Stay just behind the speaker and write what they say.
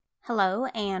Hello,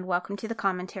 and welcome to the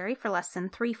commentary for Lesson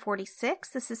 346.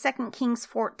 This is 2 Kings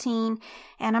 14,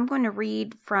 and I'm going to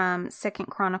read from 2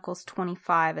 Chronicles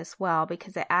 25 as well,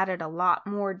 because it added a lot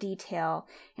more detail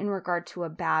in regard to a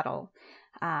battle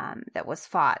that was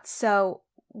fought. So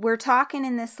we're talking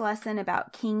in this lesson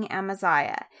about King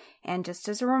Amaziah, and just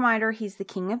as a reminder, he's the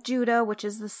king of Judah, which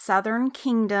is the southern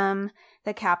kingdom.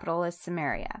 The capital is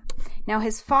Samaria. Now,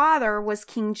 his father was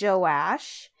King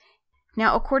Joash.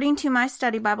 Now, according to my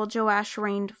study Bible, Joash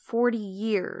reigned 40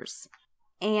 years,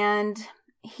 and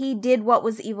he did what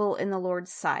was evil in the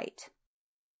Lord's sight.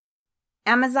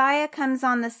 Amaziah comes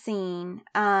on the scene.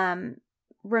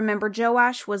 Remember,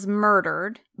 Joash was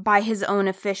murdered by his own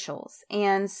officials,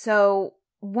 and so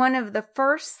one of the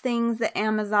first things that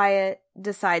Amaziah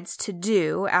decides to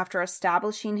do after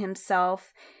establishing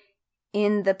himself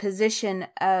in the position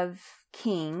of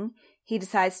king, he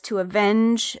decides to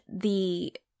avenge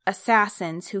the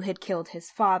assassins who had killed his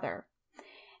father.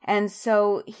 And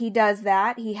so he does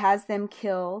that. He has them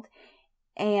killed.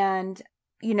 And,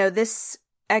 this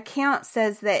account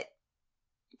says that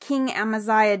King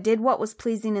Amaziah did what was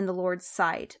pleasing in the Lord's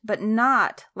sight, but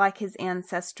not like his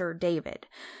ancestor David.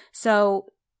 So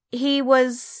he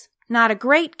was not a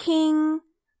great king,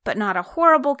 but not a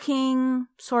horrible king,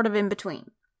 sort of in between.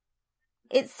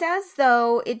 It says,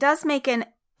 though, it does make a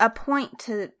point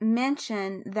to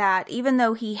mention that even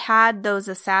though he had those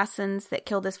assassins that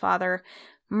killed his father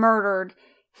murdered,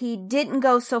 he didn't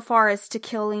go so far as to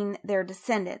killing their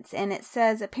descendants. And it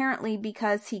says apparently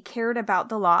because he cared about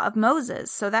the law of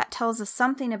Moses. So that tells us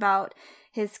something about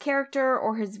his character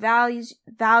or his values,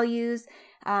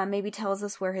 maybe tells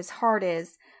us where his heart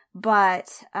is.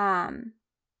 But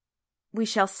we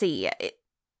shall see.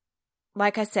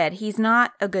 Like I said, he's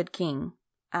not a good king.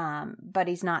 But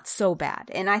he's not so bad.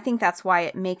 And I think that's why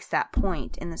it makes that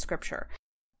point in the scripture.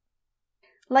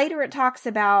 Later it talks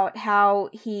about how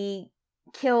he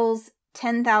kills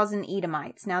 10,000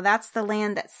 Edomites. Now that's the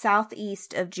land that's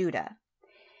southeast of Judah.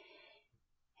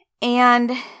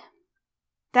 And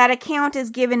that account is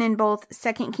given in both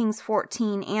 2 Kings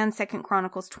 14 and 2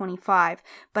 Chronicles 25,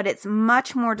 but it's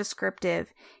much more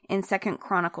descriptive in 2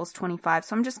 Chronicles 25.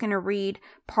 So I'm just going to read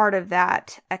part of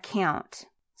that account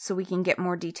so we can get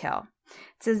more detail.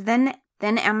 It says, Then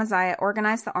Amaziah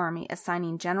organized the army,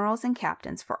 assigning generals and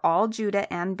captains for all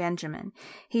Judah and Benjamin.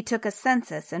 He took a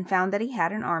census and found that he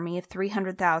had an army of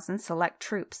 300,000 select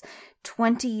troops,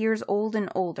 20 years old and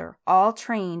older, all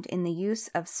trained in the use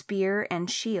of spear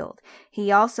and shield.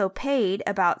 He also paid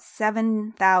about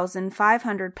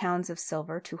 7,500 pounds of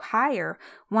silver to hire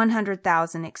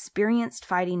 100,000 experienced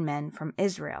fighting men from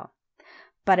Israel.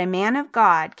 But a man of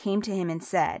God came to him and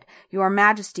said, Your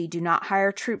Majesty, do not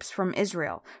hire troops from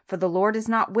Israel, for the Lord is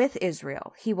not with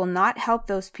Israel. He will not help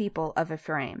those people of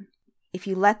Ephraim. If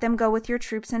you let them go with your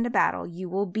troops into battle, you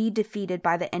will be defeated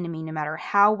by the enemy no matter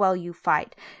how well you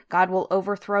fight. God will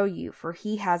overthrow you, for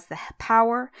he has the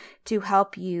power to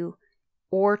help you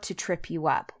or to trip you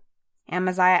up.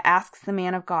 Amaziah asks the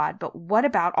man of God, But what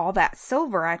about all that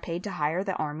silver I paid to hire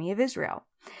the army of Israel?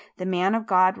 The man of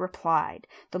God replied,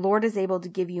 The Lord is able to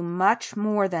give you much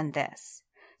more than this.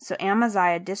 So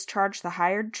Amaziah discharged the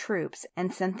hired troops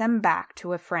and sent them back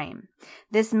to Ephraim.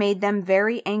 This made them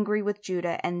very angry with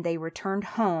Judah, and they returned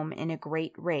home in a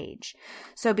great rage.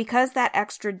 So because that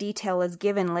extra detail is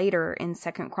given later in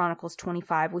 2 Chronicles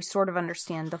 25, we sort of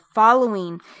understand the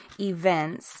following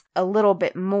events a little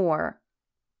bit more.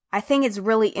 I think it's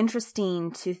really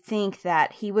interesting to think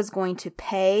that he was going to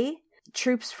pay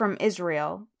troops from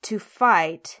Israel to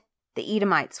fight the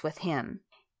Edomites with him.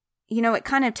 It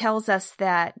kind of tells us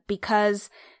that because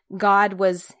God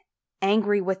was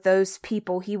angry with those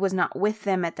people, he was not with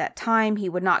them at that time. He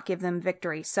would not give them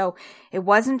victory. So it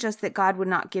wasn't just that God would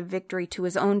not give victory to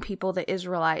his own people, the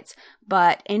Israelites,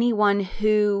 but anyone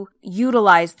who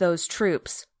utilized those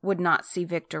troops would not see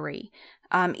victory.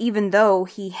 Even though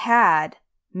he had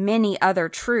many other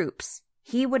troops,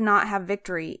 he would not have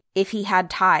victory if he had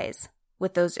ties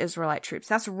with those Israelite troops.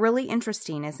 That's really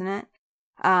interesting, isn't it?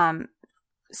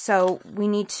 So we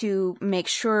need to make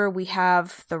sure we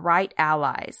have the right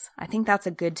allies. I think that's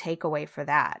a good takeaway for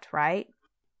that, right?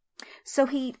 So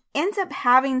he ends up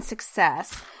having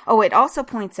success. Oh, it also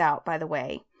points out, by the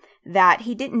way, that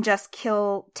he didn't just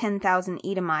kill 10,000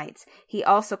 Edomites. He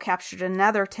also captured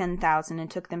another 10,000 and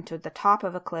took them to the top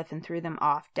of a cliff and threw them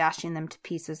off, dashing them to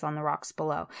pieces on the rocks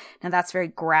below. Now that's very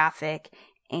graphic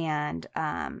and,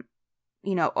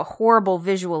 a horrible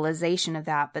visualization of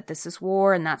that, but this is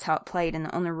war and that's how it played. And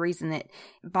the only reason it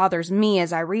bothers me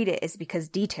as I read it is because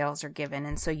details are given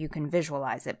and so you can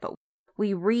visualize it. But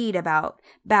we read about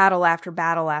battle after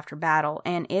battle after battle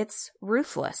and it's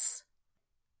ruthless.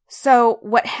 So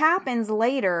what happens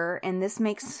later, and this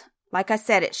makes, like I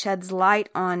said, it sheds light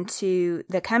onto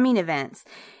the coming events.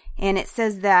 And it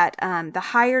says that the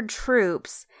hired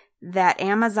troops that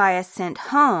Amaziah sent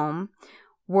home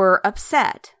were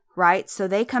upset, right? So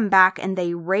they come back and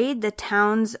they raid the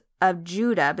towns of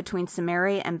Judah between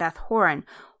Samaria and Beth Horon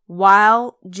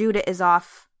while Judah is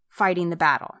off fighting the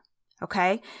battle.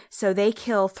 Okay? So they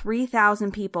kill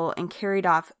 3,000 people and carried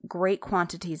off great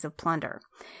quantities of plunder.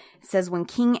 It says, when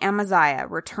King Amaziah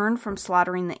returned from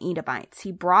slaughtering the Edomites,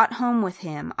 he brought home with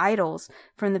him idols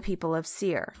from the people of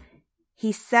Seir.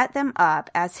 He set them up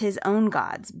as his own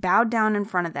gods, bowed down in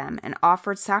front of them, and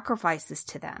offered sacrifices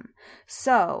to them.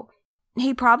 So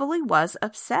he probably was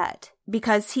upset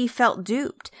because he felt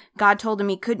duped. God told him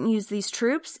he couldn't use these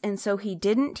troops, and so he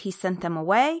didn't. He sent them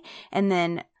away, and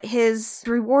then his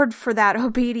reward for that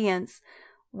obedience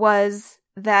was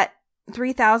that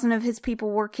 3,000 of his people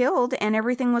were killed and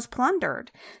everything was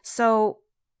plundered. So,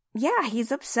 yeah,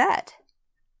 he's upset.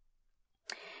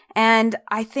 And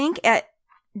I think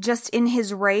just in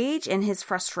his rage and his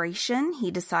frustration, he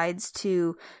decides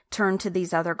to turn to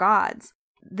these other gods.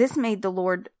 This made the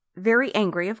Lord very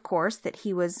angry, of course, that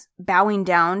he was bowing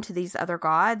down to these other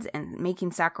gods and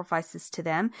making sacrifices to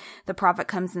them. The prophet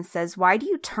comes and says, why do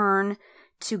you turn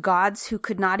to gods who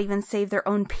could not even save their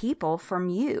own people from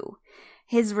you?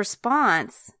 His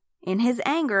response in his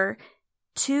anger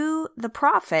to the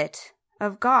prophet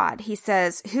of God, he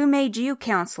says, who made you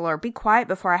counselor? Be quiet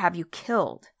before I have you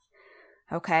killed.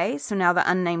 Okay, so now the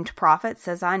unnamed prophet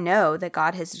says, I know that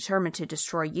God has determined to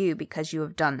destroy you because you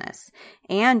have done this,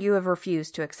 and you have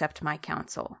refused to accept my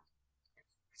counsel.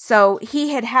 So he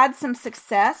had some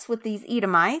success with these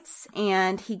Edomites,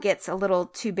 and he gets a little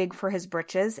too big for his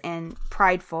britches and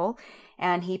prideful,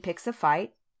 and he picks a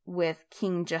fight with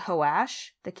King Jehoash,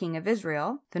 the king of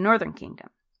Israel, the northern kingdom.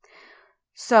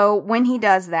 So when he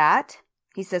does that,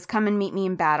 he says, come and meet me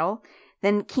in battle.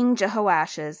 Then King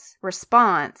Jehoash's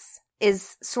response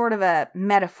is sort of a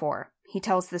metaphor. He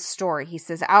tells this story. He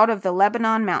says, out of the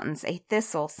Lebanon mountains, a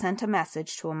thistle sent a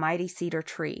message to a mighty cedar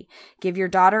tree. Give your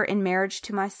daughter in marriage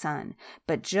to my son.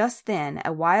 But just then,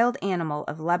 a wild animal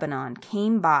of Lebanon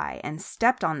came by and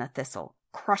stepped on the thistle,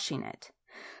 crushing it.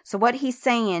 So what he's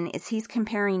saying is he's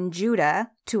comparing Judah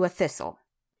to a thistle.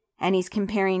 And he's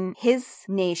comparing his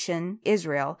nation,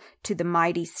 Israel, to the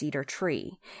mighty cedar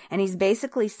tree. And he's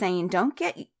basically saying, don't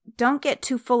get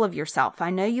too full of yourself. I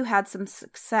know you had some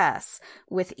success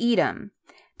with Edom,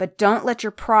 but don't let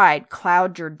your pride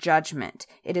cloud your judgment.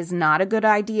 It is not a good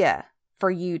idea for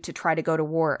you to try to go to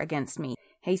war against me.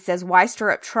 He says, why stir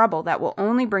up trouble that will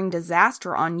only bring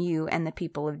disaster on you and the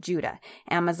people of Judah?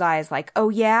 Amaziah is like, oh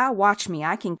yeah, watch me.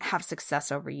 I can have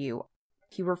success over you.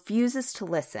 He refuses to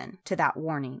listen to that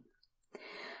warning.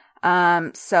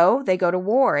 So they go to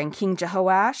war, and King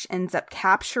Jehoash ends up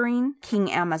capturing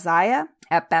King Amaziah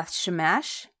at Beth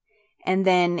Shemesh. And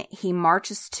then he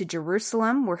marches to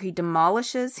Jerusalem, where he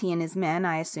and his men,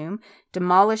 I assume,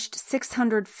 demolished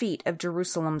 600 feet of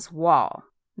Jerusalem's wall.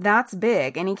 That's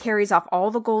big, and he carries off all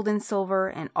the gold and silver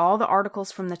and all the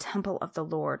articles from the temple of the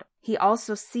Lord. He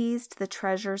also seized the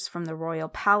treasures from the royal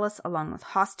palace along with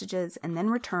hostages, and then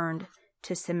returned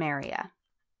to Samaria.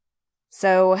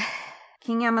 So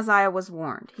King Amaziah was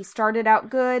warned. He started out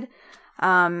good.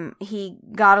 He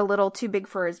got a little too big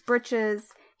for his britches.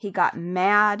 He got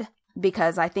mad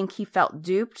because I think he felt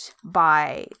duped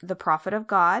by the prophet of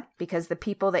God, because the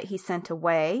people that he sent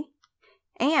away,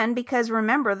 and because,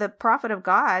 remember, the prophet of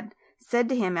God said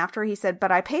to him after he said,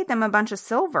 but I paid them a bunch of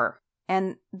silver.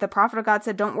 And the prophet of God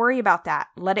said, don't worry about that.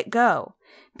 Let it go,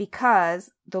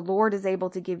 because the Lord is able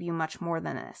to give you much more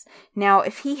than this. Now,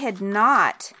 if he had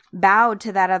not bowed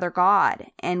to that other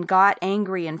God and got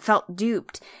angry and felt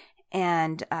duped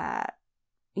and,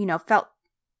 felt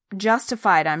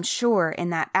justified, I'm sure, in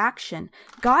that action,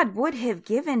 God would have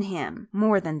given him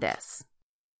more than this.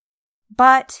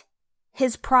 But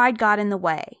his pride got in the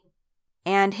way,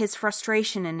 and his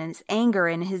frustration and his anger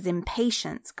and his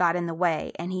impatience got in the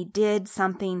way, and he did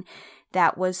something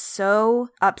that was so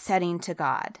upsetting to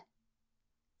God.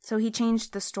 So he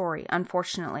changed the story,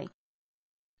 unfortunately.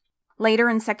 Later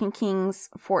in 2 Kings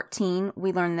 14,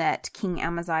 we learn that King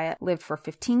Amaziah lived for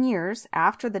 15 years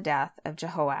after the death of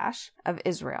Jehoash of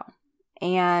Israel.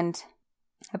 And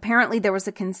apparently there was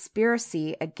a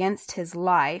conspiracy against his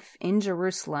life in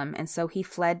Jerusalem, and so he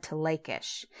fled to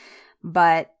Lachish.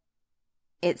 But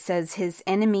it says his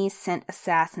enemies sent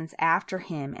assassins after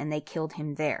him, and they killed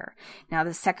him there. Now,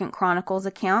 the 2 Chronicles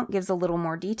account gives a little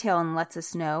more detail and lets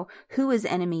us know who his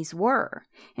enemies were.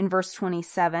 In verse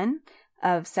 27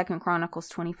 of 2 Chronicles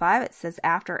 25, it says,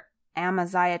 after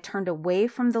Amaziah turned away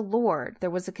from the Lord, there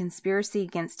was a conspiracy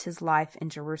against his life in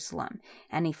Jerusalem,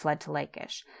 and he fled to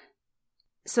Lachish.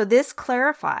 So this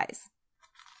clarifies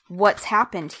what's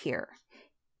happened here.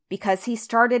 Because he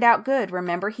started out good.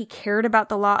 Remember, he cared about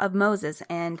the law of Moses,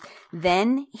 and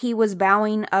then he was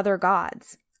bowing other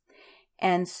gods.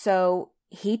 And so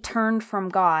he turned from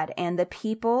God, and the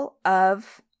people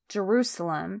of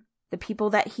Jerusalem, the people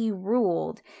that he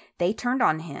ruled, they turned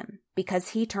on him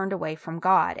because he turned away from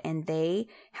God, and they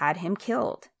had him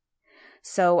killed.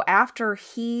 So after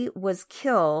he was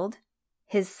killed,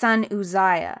 his son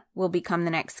Uzziah will become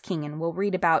the next king, and we'll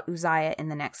read about Uzziah in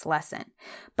the next lesson.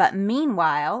 But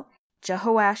meanwhile,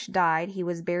 Jehoash died. He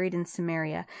was buried in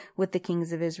Samaria with the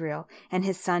kings of Israel, and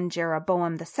his son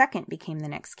Jeroboam II became the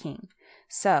next king.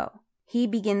 So he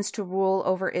begins to rule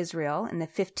over Israel in the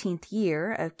 15th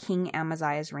year of King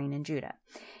Amaziah's reign in Judah.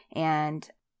 And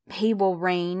he will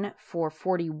reign for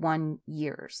 41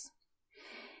 years.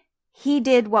 He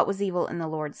did what was evil in the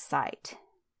Lord's sight.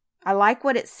 I like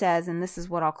what it says, and this is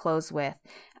what I'll close with.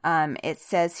 It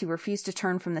says he refused to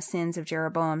turn from the sins of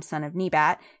Jeroboam, son of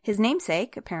Nebat, his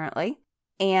namesake, apparently.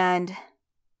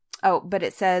 But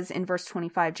it says in verse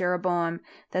 25, Jeroboam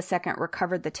II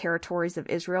recovered the territories of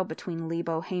Israel between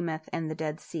Lebo Hamath and the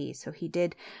Dead Sea. So he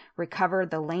did recover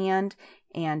the land,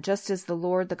 and just as the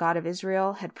Lord, the God of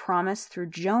Israel, had promised through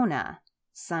Jonah,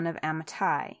 son of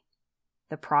Amittai,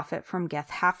 the prophet from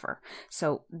Geth-Hapher.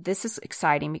 So this is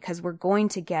exciting because we're going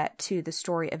to get to the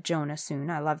story of Jonah soon.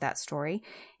 I love that story.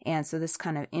 And so this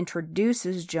kind of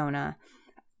introduces Jonah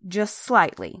just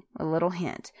slightly, a little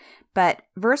hint. But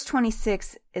verse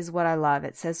 26 is what I love.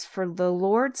 It says, "For the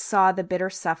Lord saw the bitter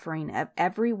suffering of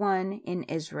everyone in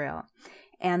Israel,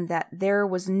 and that there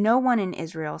was no one in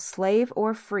Israel, slave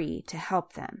or free, to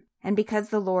help them. And because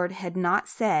the Lord had not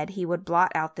said he would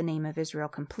blot out the name of Israel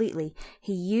completely,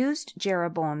 he used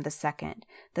Jeroboam II,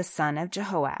 the son of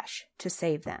Jehoash, to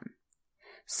save them."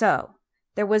 So,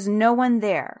 there was no one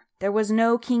there. There was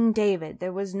no King David.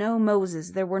 There was no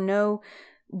Moses. There were no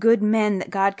good men that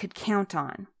God could count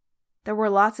on. There were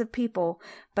lots of people,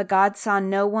 but God saw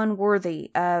no one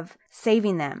worthy of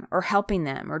saving them or helping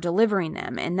them or delivering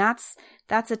them. And that's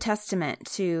a testament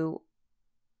to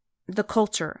the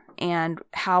culture and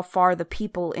how far the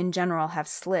people in general have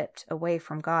slipped away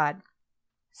from God.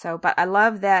 But I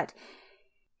love that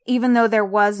even though there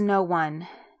was no one,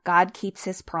 God keeps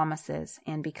his promises.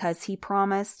 And because he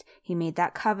promised, he made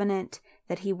that covenant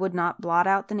that he would not blot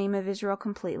out the name of Israel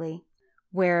completely,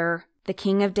 where the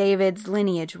king of David's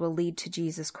lineage will lead to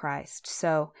Jesus Christ.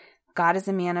 So God is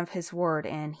a man of his word,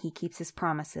 and he keeps his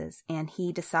promises. And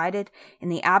he decided, in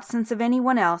the absence of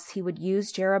anyone else, he would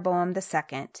use Jeroboam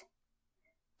II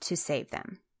to save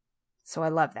them. So I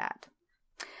love that.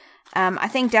 I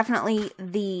think definitely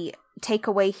the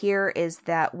takeaway here is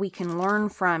that we can learn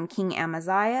from King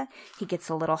Amaziah. He gets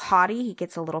a little haughty. He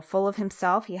gets a little full of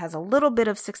himself. He has a little bit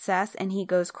of success, and he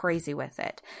goes crazy with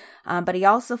it. But he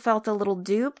also felt a little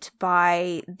duped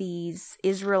by these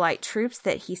Israelite troops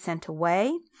that he sent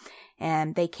away.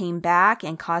 And they came back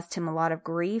and caused him a lot of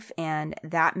grief, and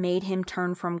that made him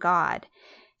turn from God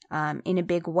in a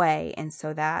big way. And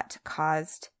so that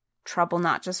caused trouble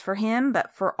not just for him,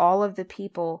 but for all of the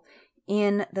people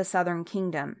in the southern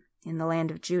kingdom, in the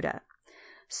land of Judah.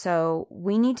 So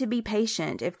we need to be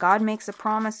patient. If God makes a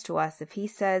promise to us, if he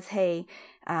says, hey,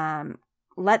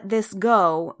 let this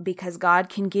go because God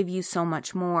can give you so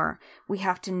much more, we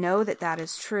have to know that that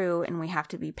is true, and we have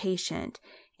to be patient.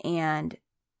 And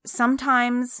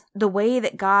sometimes the way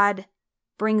that God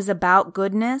brings about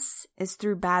goodness is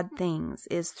through bad things,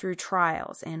 is through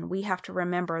trials. And we have to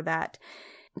remember that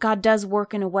God does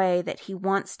work in a way that he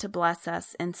wants to bless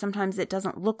us, and sometimes it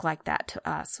doesn't look like that to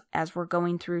us as we're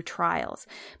going through trials.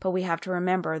 But we have to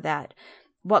remember that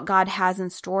what God has in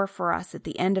store for us at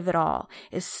the end of it all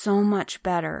is so much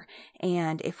better.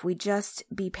 And if we just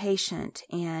be patient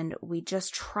and we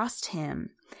just trust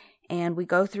him and we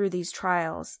go through these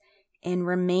trials and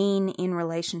remain in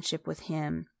relationship with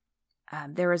him,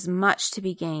 there is much to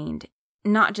be gained.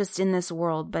 Not just in this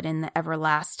world, but in the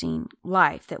everlasting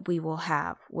life that we will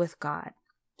have with God.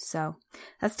 So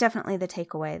that's definitely the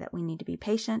takeaway, that we need to be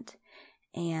patient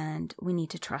and we need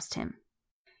to trust him.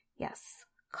 Yes,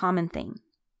 common theme.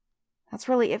 That's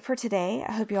really it for today.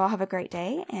 I hope you all have a great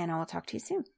day, and I will talk to you soon.